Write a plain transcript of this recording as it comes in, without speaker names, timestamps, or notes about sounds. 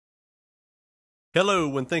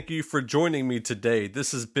Hello, and thank you for joining me today.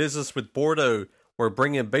 This is Business with Bordeaux. We're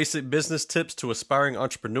bringing basic business tips to aspiring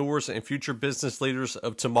entrepreneurs and future business leaders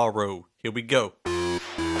of tomorrow. Here we go.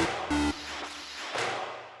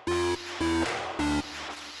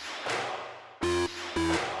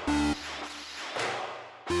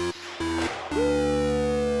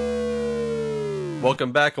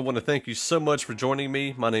 Welcome back. I want to thank you so much for joining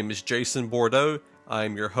me. My name is Jason Bordeaux. I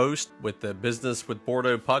am your host with the Business with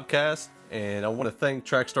Bordeaux podcast, and I want to thank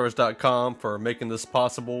Trackstars.com for making this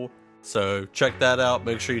possible. So check that out.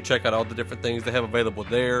 Make sure you check out all the different things they have available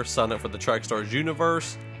there. Sign up for the Trackstars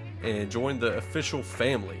universe and join the official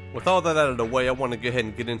family. With all that out of the way, I want to go ahead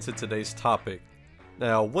and get into today's topic.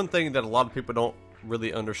 Now, one thing that a lot of people don't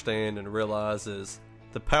really understand and realize is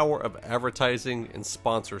the power of advertising and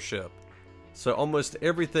sponsorship. So almost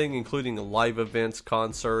everything, including live events,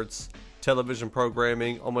 concerts, television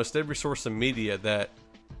programming, almost every source of media that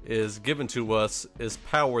is given to us is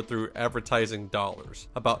powered through advertising dollars.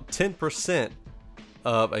 About 10%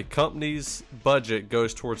 of a company's budget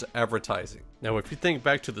goes towards advertising. Now, if you think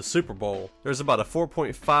back to the Super Bowl, there's about a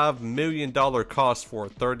 $4.5 million cost for a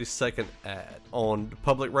 30-second ad. On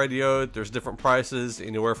public radio, there's different prices,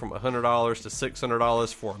 anywhere from $100 to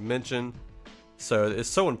 $600 for a mention. So it's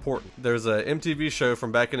so important. There's a MTV show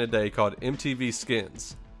from back in the day called MTV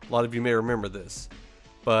Skins. A lot of you may remember this.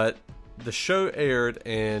 But the show aired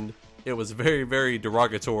and it was very, very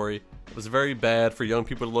derogatory. It was very bad for young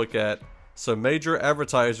people to look at. So major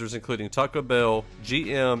advertisers, including Taco Bell,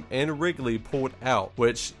 GM, and Wrigley, pulled out,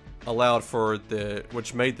 which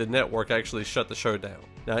made the network actually shut the show down.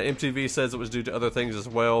 Now, MTV says it was due to other things as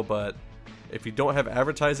well, but if you don't have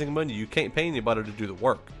advertising money, you can't pay anybody to do the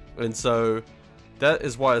work. And so that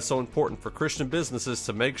is why it's so important for Christian businesses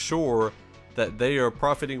to make sure that they are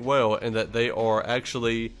profiting well and that they are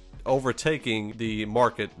actually overtaking the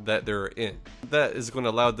market that they're in. That is going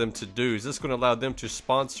to allow them to do is this going to allow them to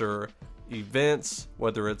sponsor events,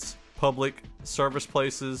 whether it's public service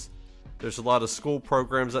places. There's a lot of school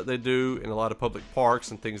programs that they do in a lot of public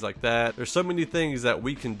parks and things like that. There's so many things that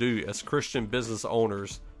we can do as Christian business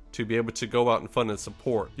owners to be able to go out and fund and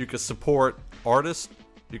support. You can support artists,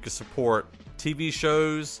 you can support TV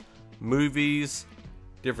shows, movies,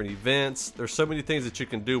 different events. There's so many things that you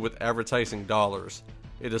can do with advertising dollars.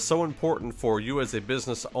 It is so important for you as a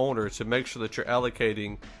business owner to make sure that you're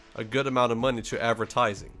allocating a good amount of money to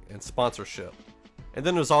advertising and sponsorship. And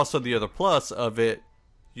then there's also the other plus of it,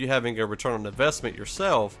 you having a return on investment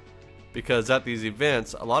yourself, because at these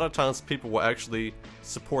events, a lot of times people will actually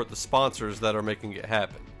support the sponsors that are making it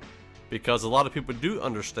happen. Because a lot of people do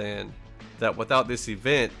understand that without this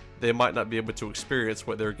event, they might not be able to experience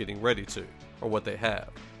what they're getting ready to or what they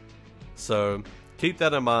have. So keep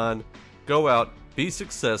that in mind. Go out, be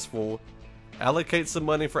successful, allocate some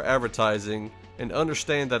money for advertising, and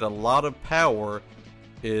understand that a lot of power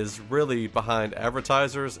is really behind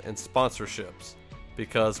advertisers and sponsorships.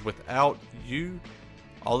 Because without you,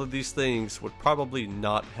 all of these things would probably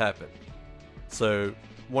not happen. So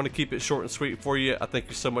want to keep it short and sweet for you. I thank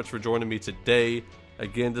you so much for joining me today.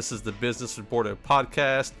 Again, this is the Business with Bordeaux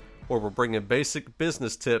podcast, where we're bringing basic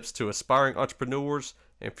business tips to aspiring entrepreneurs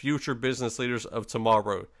and future business leaders of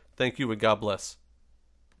tomorrow. Thank you and God bless.